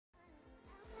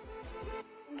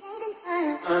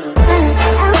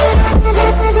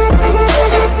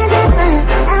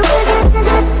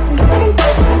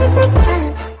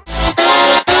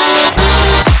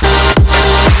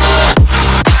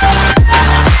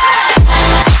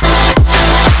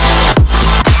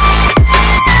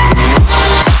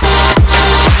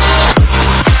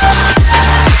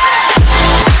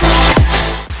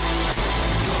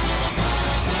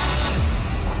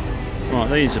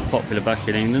these are popular back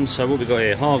in England. So what we got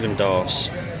here, Haagen-Dazs,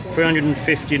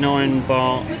 359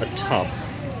 baht a tub.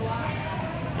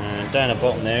 And down the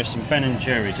bottom there, some Ben &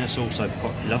 Jerry's, that's also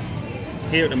popular.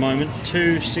 Here at the moment,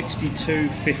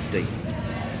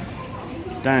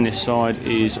 262.50. Down this side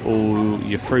is all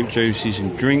your fruit juices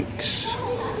and drinks.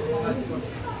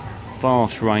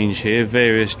 Vast range here,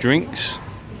 various drinks.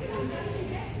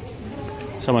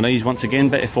 Some of these, once again,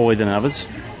 better for you than others.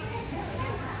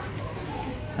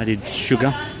 Added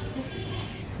sugar.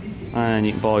 And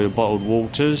you can buy your bottled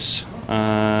waters.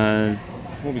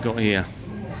 What we got here?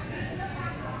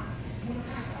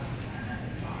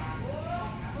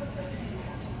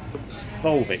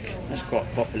 Volvic, that's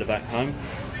quite popular back home.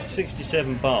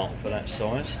 67 baht for that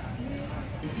size.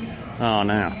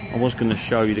 Now, I was going to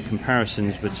show you the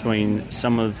comparisons between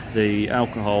some of the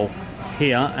alcohol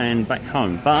here and back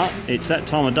home, but it's that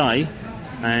time of day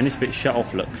and it's a bit shut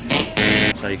off, look.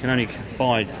 So you can only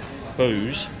buy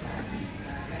booze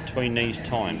between these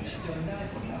times.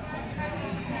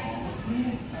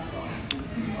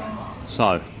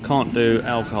 So, can't do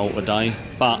alcohol today,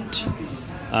 but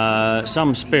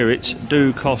some spirits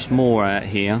do cost more out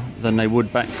here than they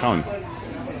would back home.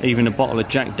 Even a bottle of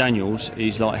Jack Daniels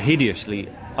is like hideously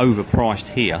overpriced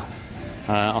here.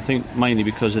 I think mainly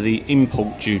because of the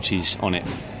import duties on it.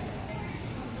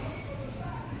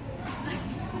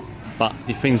 But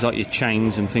things like your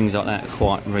chains and things like that are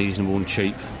quite reasonable and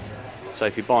cheap. So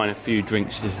if you're buying a few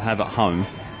drinks to have at home,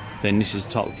 then this is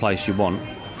the type of place you want.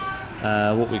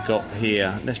 What we got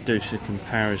here, let's do some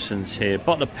comparisons here.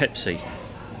 Bottle of Pepsi,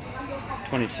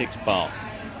 26 baht.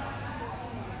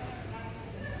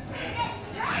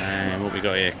 And what we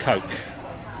got here, Coke,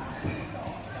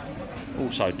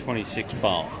 also 26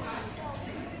 baht.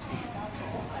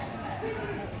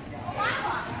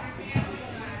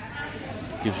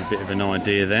 Gives you a bit of an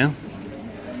idea there.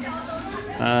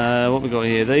 What we got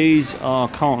here, these are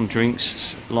carton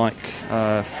drinks like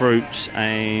fruits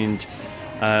and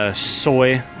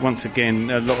soy. Once again,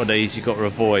 a lot of these you've got to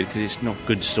avoid because it's not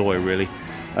good soy really.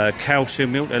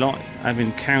 Calcium milk, they like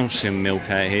having calcium milk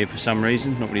out here for some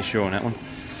reason, not really sure on that one.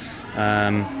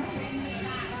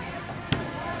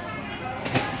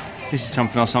 This is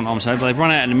something I sometimes say, but they've run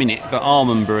out in a minute, but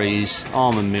Almond Breeze,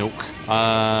 almond milk,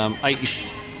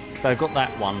 they've got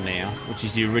that one now, which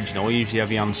is the original. I usually have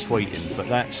the unsweetened, but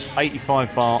that's 85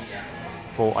 baht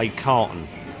for a carton.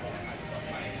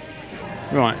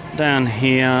 Right, down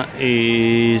here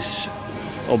is,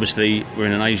 obviously we're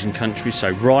in an Asian country,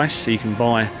 so rice, so you can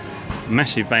buy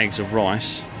massive bags of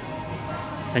rice,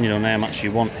 depending on how much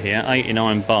you want here,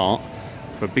 89 baht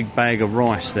for a big bag of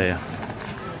rice there.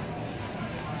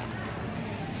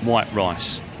 White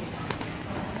rice.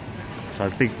 So a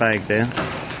big bag there,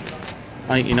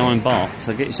 89 baht,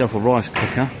 so get yourself a rice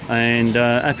cooker and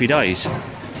happy days.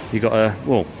 You've got a,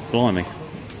 well, blimey,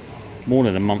 more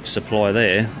than a month's supply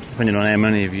there, depending on how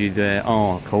many of you there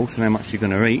are, of course, and how much you're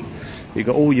going to eat. You've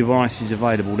got all your rices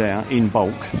available there in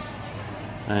bulk,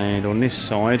 and on this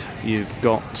side you've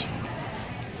got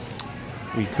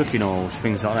your cooking oils,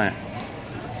 things like that.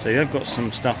 So you've got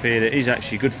some stuff here that is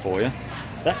actually good for you.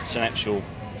 That's an actual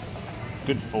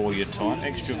good for you type,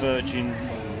 extra virgin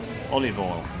olive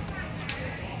oil.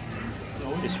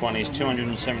 This one is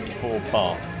 274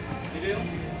 baht.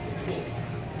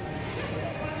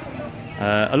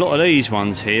 A lot of these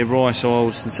ones here, rice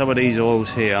oils and some of these oils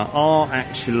here, are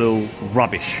actual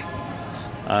rubbish,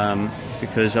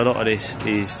 because a lot of this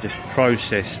is just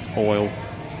processed oil.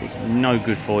 It's no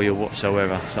good for you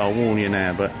whatsoever, so I'll warn you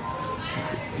now. But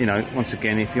you know, once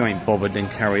again, if you ain't bothered, then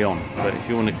carry on. But if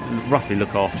you want to roughly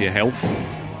look after your health,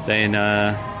 then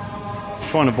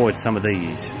try and avoid some of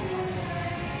these.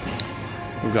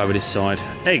 We'll go over this side.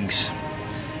 Eggs.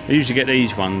 I usually get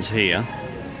these ones here,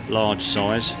 large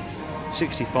size,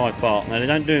 65 baht. Now they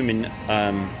don't do them in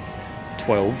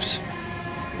 12s.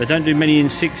 They don't do many in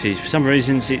 6s. For some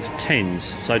reasons it's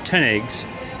 10s. So 10 eggs,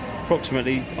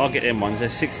 approximately, I'll get them ones, they're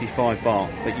 65 baht.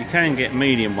 But you can get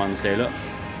medium ones there, look.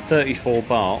 34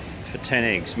 baht for 10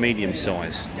 eggs, medium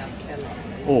size.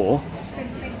 Or,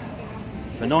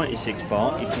 for 96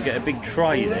 baht, you can get a big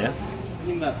tray there.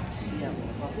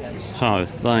 So,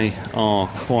 they are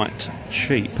quite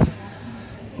cheap.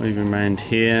 Moving around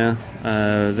here,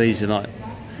 these are like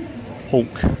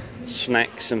pork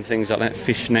snacks and things like that,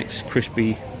 fish snacks,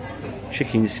 crispy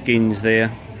chicken skins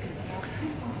there.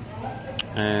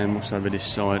 And what's over this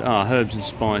side? Herbs and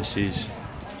spices.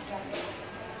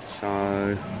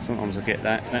 So sometimes I get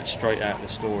that. That's straight out of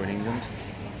the store in England.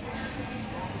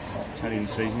 Italian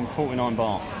seasoning, 49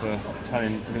 baht for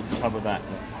Italian little tub of that,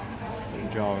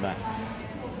 little jar of that.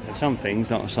 And some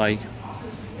things, like I say,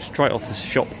 straight off the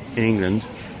shop in England,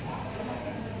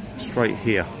 straight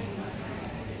here.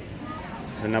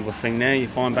 There's another thing there you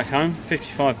find back home.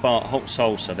 55 baht hot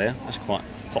salsa there. That's quite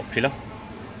popular.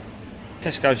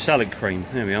 Tesco salad cream.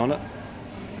 There we are, look.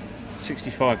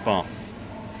 65 baht.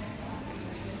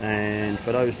 And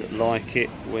for those that like it,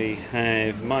 we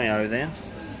have mayo there.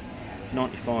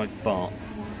 95 baht.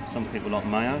 Some people like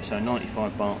mayo, so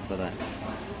 95 baht for that.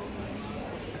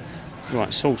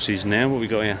 Right, sauces now. What we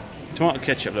got here? Tomato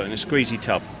ketchup, look, in a squeezy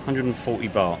tub. 140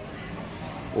 baht.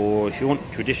 Or if you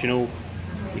want traditional,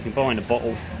 you can buy in a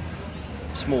bottle.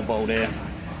 Small bottle there.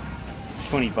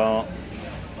 20 baht.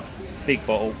 Big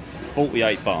bottle.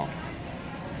 48 baht.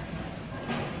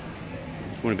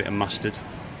 Want a bit of mustard.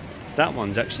 That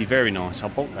one's actually very nice. I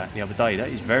bought that the other day. That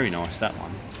is very nice, that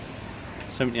one.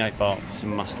 78 baht for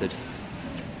some mustard.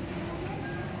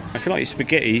 If you like your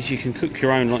spaghettis, you can cook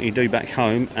your own like you do back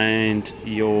home, and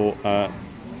your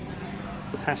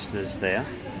pasta's there.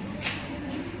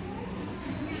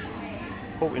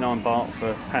 49 baht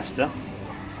for pasta.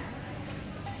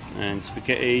 And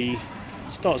spaghetti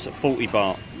starts at 40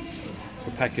 baht for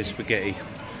a pack of spaghetti.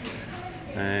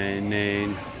 And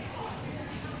then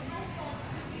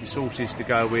the sauces to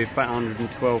go with, about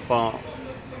 112 baht.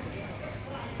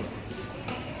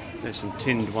 There's some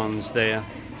tinned ones there.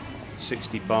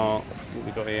 60 baht. What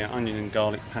we got here? Onion and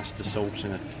garlic pasta sauce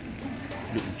in a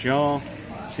little jar.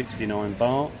 69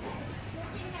 baht.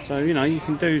 So, you know, you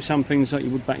can do some things like you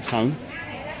would back home.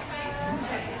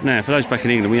 Now, for those back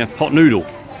in England, we have pot noodle.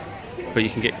 But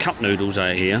you can get cup noodles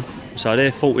out here. So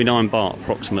they're 49 baht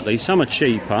approximately. Some are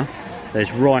cheaper.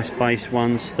 There's rice-based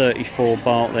ones, 34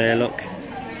 baht there, look.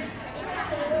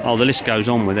 Oh, the list goes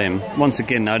on with them. Once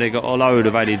again, though, they've got a load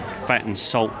of added fat and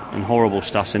salt and horrible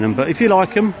stuff in them. But if you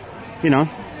like them, you know,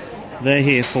 they're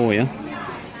here for you.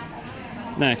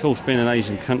 Now, of course, being an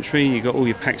Asian country, you've got all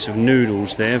your packs of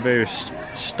noodles there, various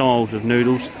styles of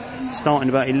noodles, starting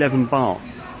about 11 baht.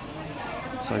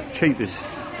 So cheap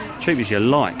as you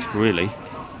like, really.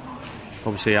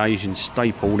 Obviously, Asian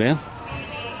staple there.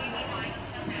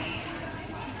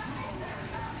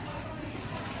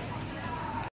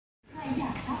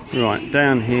 Right,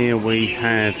 down here we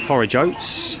have porridge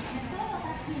oats.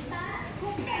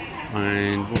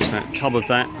 And what's that? Tub of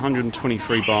that,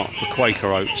 123 baht for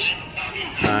Quaker oats.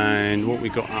 And what we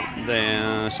got up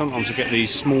there, sometimes I get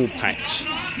these small packs,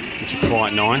 which are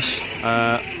quite nice.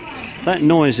 That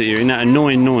noise that you're in, that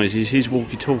annoying noise, is his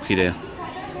walkie-talkie there.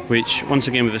 Which, once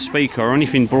again, with a speaker or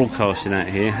anything broadcasting out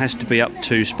here, has to be up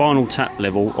to Spinal Tap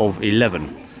level of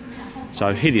 11.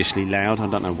 So hideously loud, I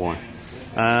don't know why.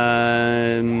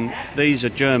 These are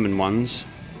German ones,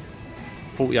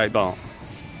 48 baht.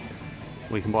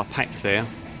 We can buy a pack there,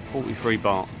 43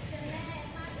 baht.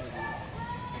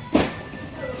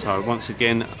 So once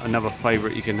again, another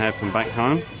favourite you can have from back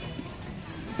home.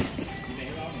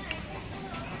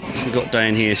 We've got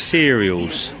down here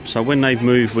cereals. So when they've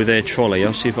moved with their trolley,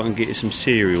 I'll see if I can get you some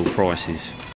cereal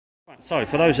prices. Right, so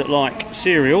for those that like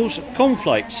cereals,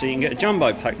 cornflakes, so you can get a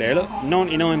jumbo pack there, look,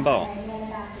 99 baht.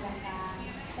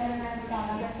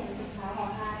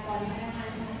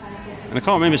 And I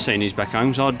can't remember seeing these back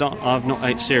home, so I've not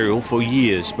ate cereal for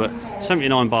years, but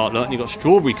 79 baht, look, and you've got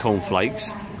strawberry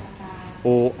cornflakes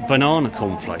or banana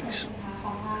cornflakes.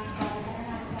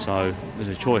 So there's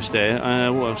a choice there.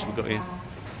 What else have we got here?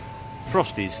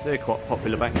 Frosties, they're quite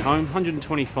popular back home,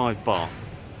 125 baht.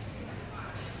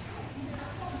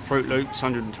 Fruit Loops,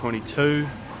 122.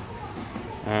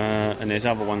 And there's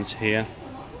other ones here.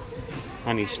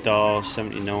 Honey Stars,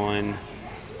 79.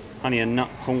 Honey and Nut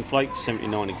Cornflakes,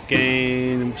 79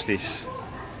 again. What's this?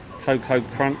 Cocoa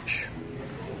Crunch,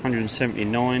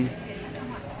 179.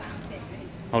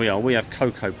 Oh yeah, we have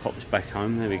Cocoa Pops back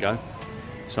home, there we go.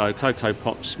 So Cocoa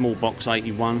Pops, small box,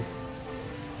 81.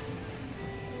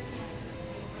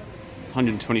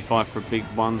 125 for a big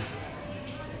one.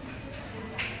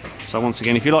 So once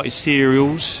again, if you like your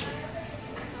cereals,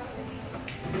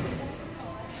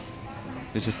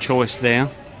 there's a choice there.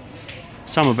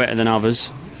 Some are better than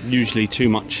others. Usually too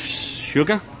much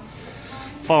sugar,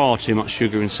 far too much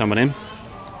sugar in some of them,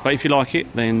 but if you like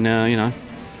it, then you know,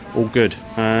 all good.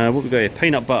 What we got here?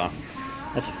 Peanut butter,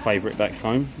 that's a favourite back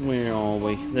home. Where are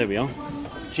we? There we are.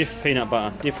 Jif peanut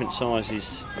butter, different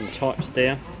sizes and types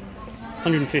there.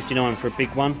 159 for a big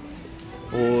one,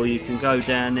 or you can go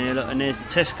down there, look, and there's the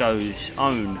Tesco's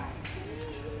own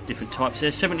different types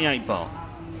there. 78 baht.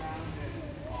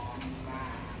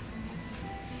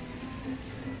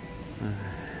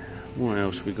 What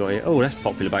else we got here? Oh, that's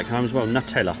popular back home as well,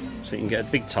 Nutella. So you can get a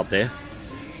big tub there.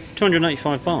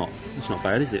 285 baht. That's not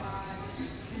bad, is it?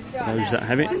 For those that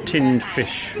have it. Tinned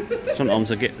fish.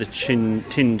 Sometimes I get the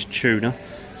tinned tuna.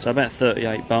 So about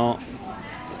 38 baht.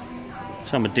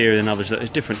 Some are dearer than others. Look, there's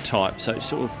different types, so it's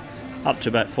sort of up to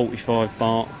about 45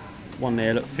 baht. One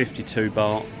there, look, 52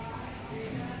 baht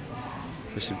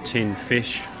for some tin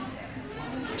fish.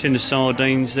 Tin of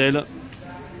sardines there, look,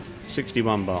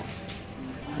 61 baht.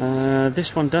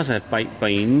 This one does have baked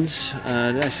beans.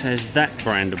 This has that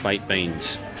brand of baked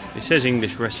beans. It says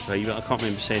English recipe, but I can't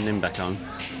remember seeing them back home.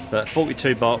 But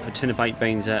 42 baht for a tin of baked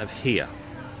beans out of here.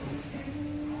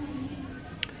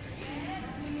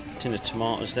 Tin of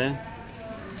tomatoes there,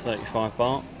 35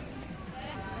 baht.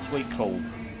 Sweet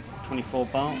corn, 24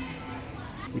 baht.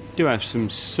 We do have some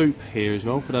soup here as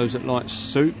well for those that like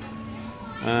soup.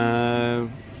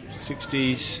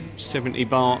 60, 70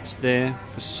 bahts there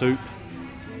for soup.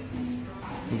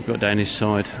 We've got down this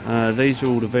side. These are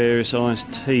all the various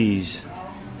iced teas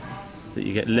that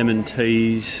you get. Lemon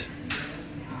teas.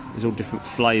 There's all different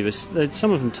flavours.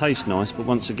 Some of them taste nice, but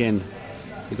once again,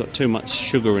 they've got too much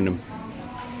sugar in them.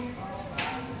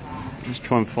 Let's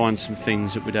try and find some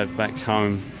things that we'd have back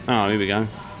home. Oh, here we go.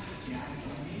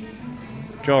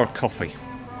 Jar of coffee.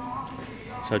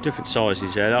 So different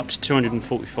sizes there, up to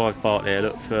 245 baht there,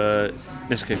 look, for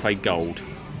Nescafe Gold.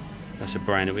 That's a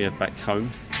brand that we have back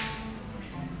home.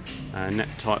 And that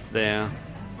type there,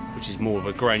 which is more of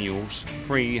a granules,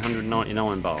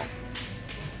 399 baht.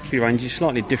 The range is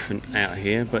slightly different out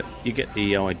here, but you get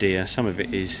the idea. Some of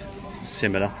it is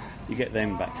similar. You get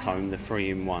them back home, the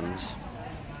 3-in-1s.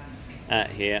 Out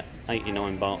here,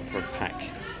 89 baht for a pack.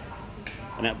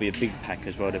 And that'll be a big pack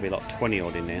as well, there'll be like 20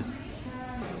 odd in there.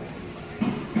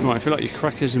 Right, if you like your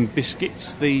crackers and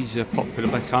biscuits, these are popular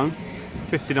back home.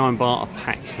 59 baht a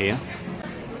pack here.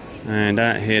 And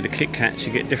out here, the Kit Kats,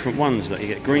 you get different ones. Like you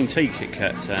get green tea Kit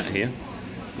Kats out here,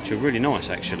 which are really nice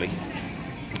actually.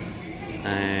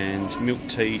 And milk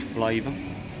tea flavour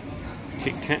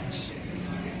Kit Kats.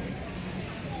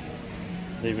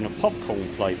 There's even a popcorn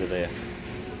flavour there.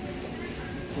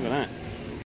 Look at that.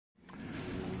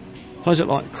 Those look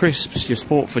like crisps, your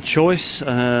sport for choice.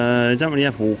 Don't really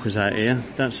have Walkers out here,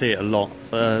 don't see it a lot,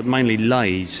 mainly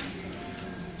Lays.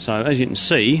 So as you can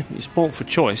see, your sport for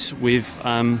choice with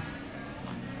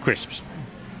crisps.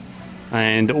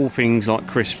 And all things like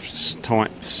crisps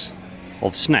types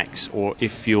of snacks, or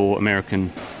if you're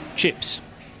American, chips.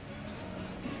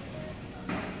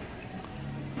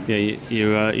 Yeah,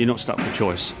 you're not stuck for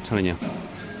choice, I'm telling you.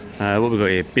 What have we got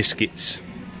here? Biscuits.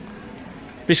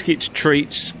 Biscuits,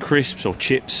 treats, crisps or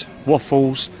chips,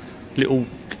 waffles, little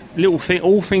thing,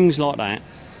 all things like that.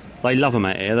 They love them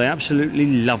out here. They absolutely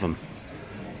love them.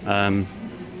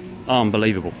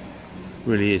 Unbelievable,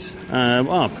 really is.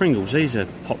 Pringles. These are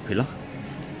popular.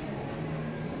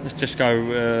 Let's just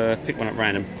go pick one at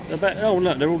random. Oh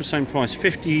look, they're all the same price.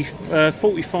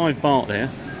 45 baht there.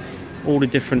 All the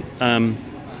different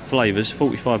flavours.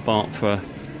 45 baht for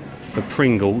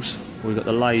Pringles. We've got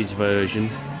the Lay's version.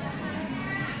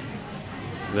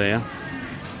 There,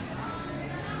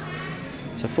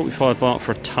 so 45 baht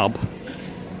for a tub.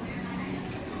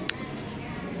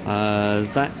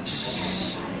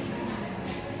 That's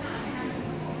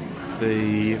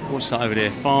the, what's that over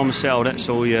there? Pharmacell. That's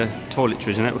all your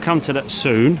toiletries and that. We'll come to that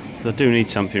soon. I do need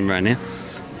something around here.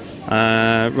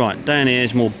 Right, down here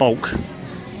is more bulk.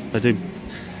 They do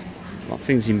like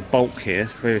things in bulk here,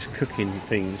 various cooking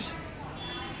things.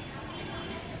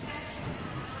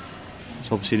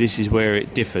 Obviously this is where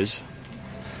it differs.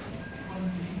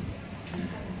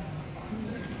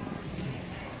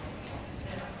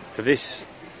 For this,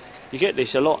 you get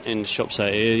this a lot in shops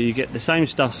out here. You get the same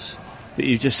stuffs that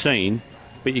you've just seen,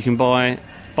 but you can buy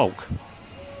bulk.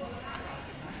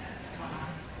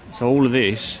 So all of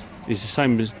this is the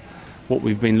same as what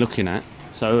we've been looking at.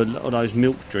 So a lot of those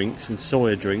milk drinks and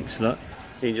soya drinks, look,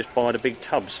 you can just buy the big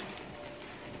tubs.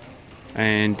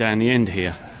 And down the end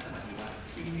here.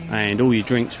 And all your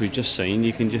drinks we've just seen,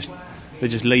 you can just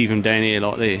leave them down here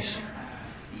like this,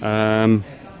 in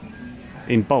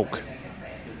bulk.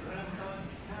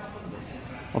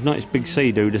 I've noticed Big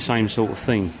C do the same sort of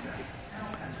thing.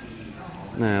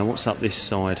 Now, what's up this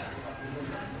side?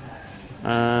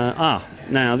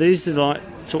 Now these are like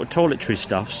sort of toiletry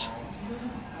stuffs,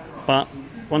 but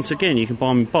once again you can buy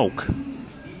them in bulk.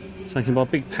 So you can buy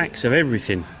big packs of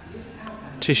everything.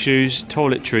 Tissues,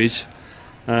 toiletries.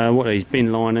 What are these?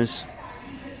 Bin liners,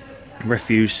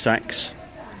 refuse sacks.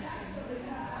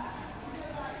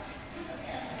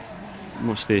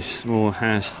 What's this? More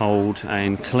household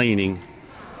and cleaning,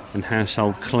 and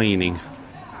household cleaning.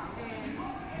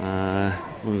 What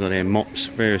have we got there? Mops,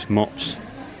 various mops.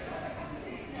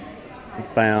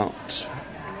 About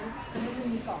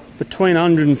between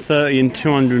 130 and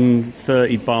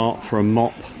 230 baht for a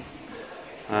mop.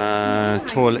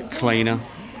 Toilet cleaner,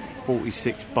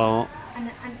 46 baht.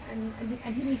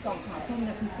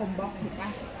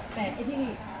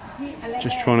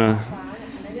 Just trying to.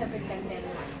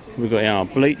 We've got our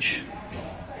bleach,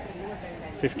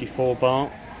 54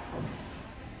 baht.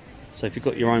 So if you've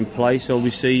got your own place,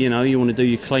 obviously, you know, you want to do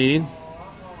your cleaning.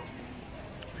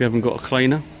 If you haven't got a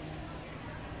cleaner,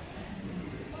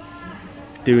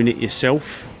 doing it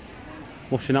yourself,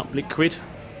 washing up liquid,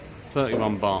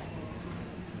 31 baht.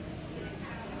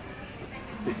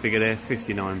 A bit bigger there,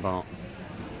 59 baht.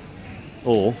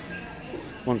 Or,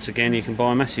 once again, you can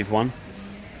buy a massive one,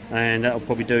 and that'll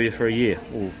probably do you for a year,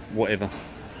 or whatever,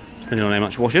 depending on how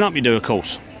much washing up you do, of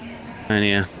course. And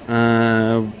here,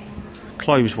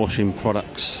 clothes washing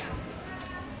products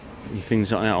and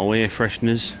things like that, or air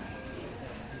fresheners.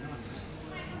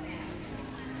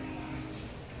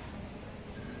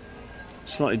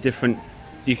 Slightly different.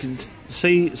 You can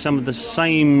see some of the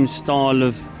same style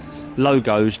of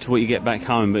logos to what you get back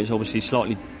home, but it's obviously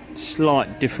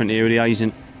slight different here with the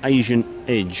Asian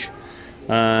edge.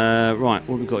 Right, what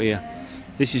have we got here?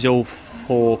 This is all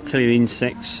for killing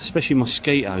insects, especially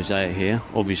mosquitoes out here,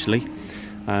 obviously.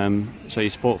 So you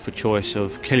spot for choice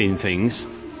of killing things.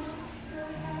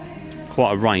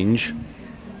 Quite a range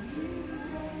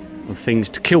of things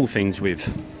to kill things with.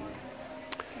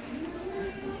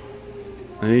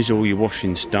 And these are all your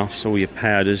washing stuffs, all your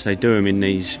powders. They do them in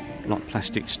these like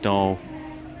plastic style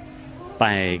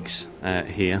bags out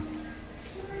here.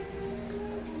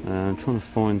 I'm trying to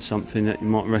find something that you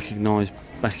might recognise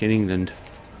back in England.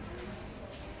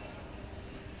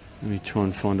 Let me try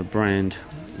and find a brand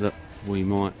that we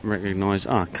might recognise.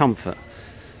 Ah, Comfort.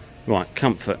 Right,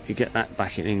 Comfort. You get that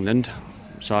back in England.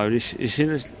 So this is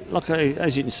in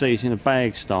as you can see, it's in a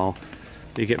bag style.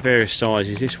 You get various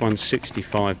sizes. This one's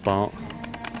 65 baht.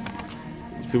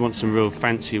 If you want some real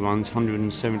fancy ones,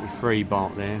 173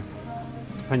 baht there,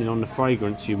 depending on the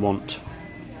fragrance you want.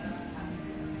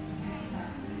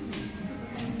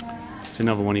 It's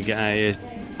another one you get out here, is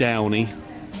Downy.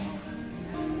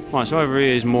 Right, so over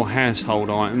here is more household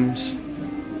items.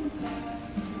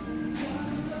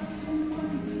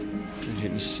 As you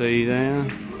can see there.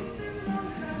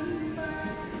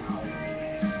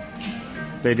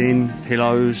 Bedding,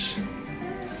 pillows.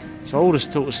 So all the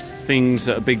sorts of things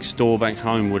that a big store back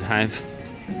home would have.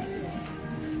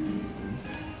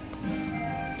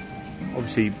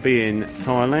 Obviously being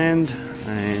Thailand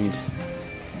and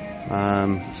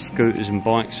scooters and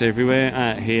bikes everywhere,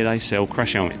 out here they sell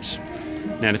crash helmets.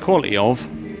 Now the quality of,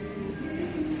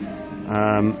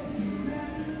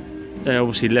 they're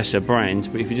obviously lesser brands,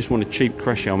 but if you just want a cheap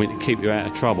crash helmet to keep you out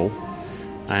of trouble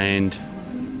and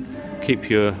keep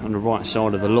you on the right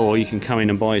side of the law, you can come in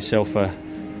and buy yourself a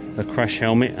crash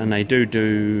helmet, and they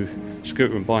do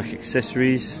scooter and bike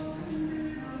accessories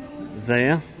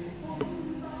there.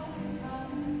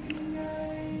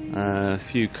 A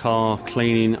few car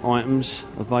cleaning items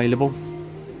available,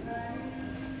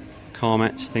 car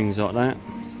mats, things like that,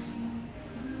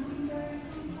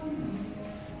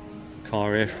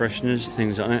 car air fresheners,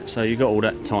 things like that. So you got all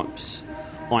that types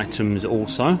items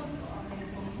also.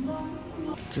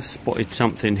 Just spotted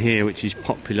something here which is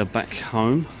popular back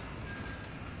home.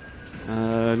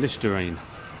 Listerine.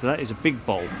 So that is a big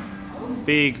bottle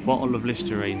of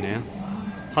Listerine now,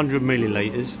 100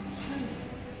 millilitres,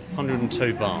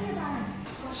 102 baht.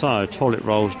 So toilet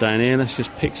rolls down here. Let's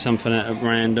just pick something out at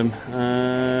random. What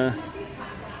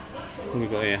have we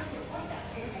got here?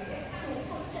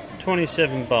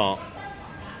 27 baht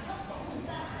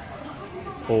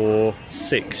for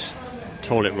 6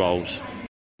 toilet rolls.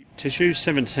 Tissues,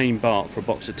 17 baht for a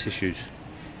box of tissues.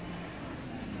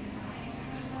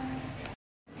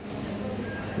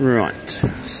 Right,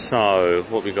 so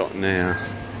what we got now?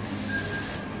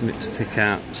 Let's pick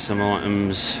out some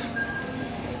items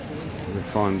we'll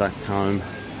find back home.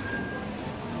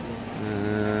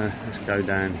 Let's go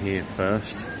down here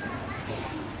first.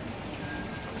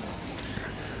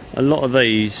 A lot of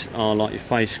these are like your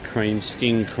face creams,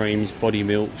 skin creams, body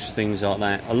milks, things like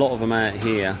that. A lot of them out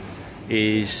here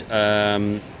is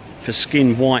for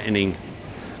skin whitening,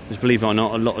 because believe it or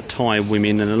not, a lot of Thai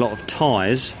women and a lot of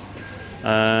Thais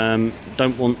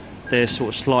don't want their sort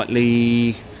of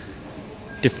slightly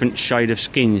different shade of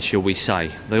skin, shall we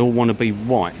say. They all want to be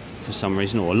white for some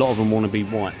reason, or a lot of them want to be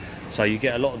white. So you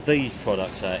get a lot of these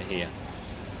products out here,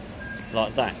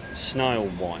 like that, snail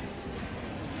white.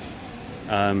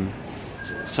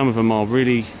 Some of them out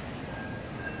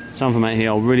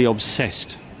here are really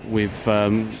obsessed with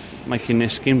making their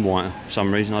skin white for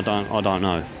some reason. I don't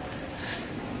know.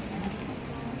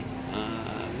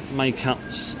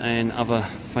 Makeups and other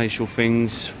facial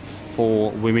things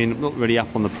for women. Not really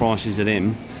up on the prices of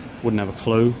them. Wouldn't have a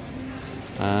clue.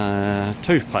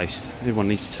 Toothpaste. Everyone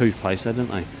needs toothpaste, don't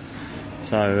they?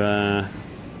 So,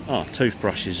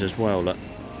 toothbrushes as well, look.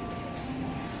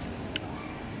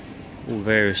 All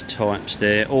various types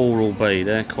there, Oral-B,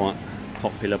 they're quite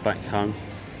popular back home.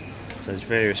 So there's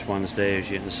various ones there, as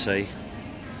you can see.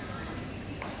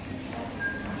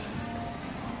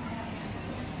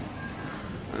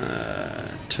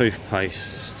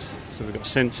 Toothpaste. So we've got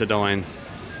Sensodyne,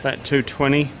 about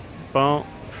 220 baht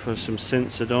for some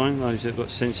Sensodyne, those that have got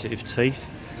sensitive teeth.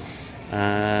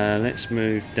 Let's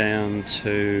move down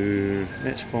to,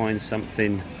 let's find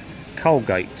something,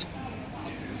 Colgate.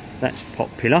 That's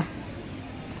popular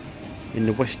in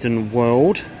the Western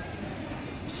world.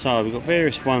 So we've got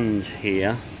various ones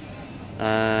here.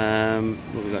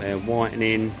 What we've got here,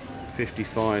 whitening,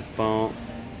 55 baht,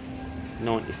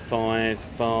 95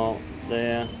 baht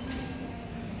there.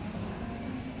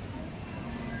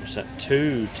 What's that?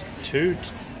 Two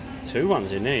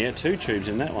ones in there, yeah, 2 tubes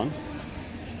in that one.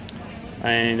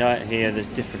 And out here there's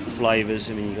different flavours.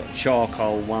 I mean, you've got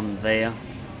charcoal one there,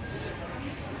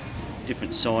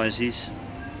 different sizes.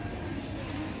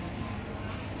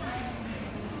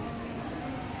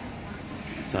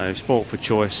 So sport for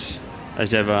choice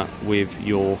as ever with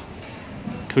your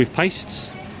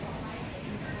toothpastes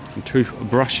and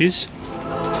toothbrushes,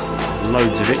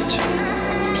 loads of it.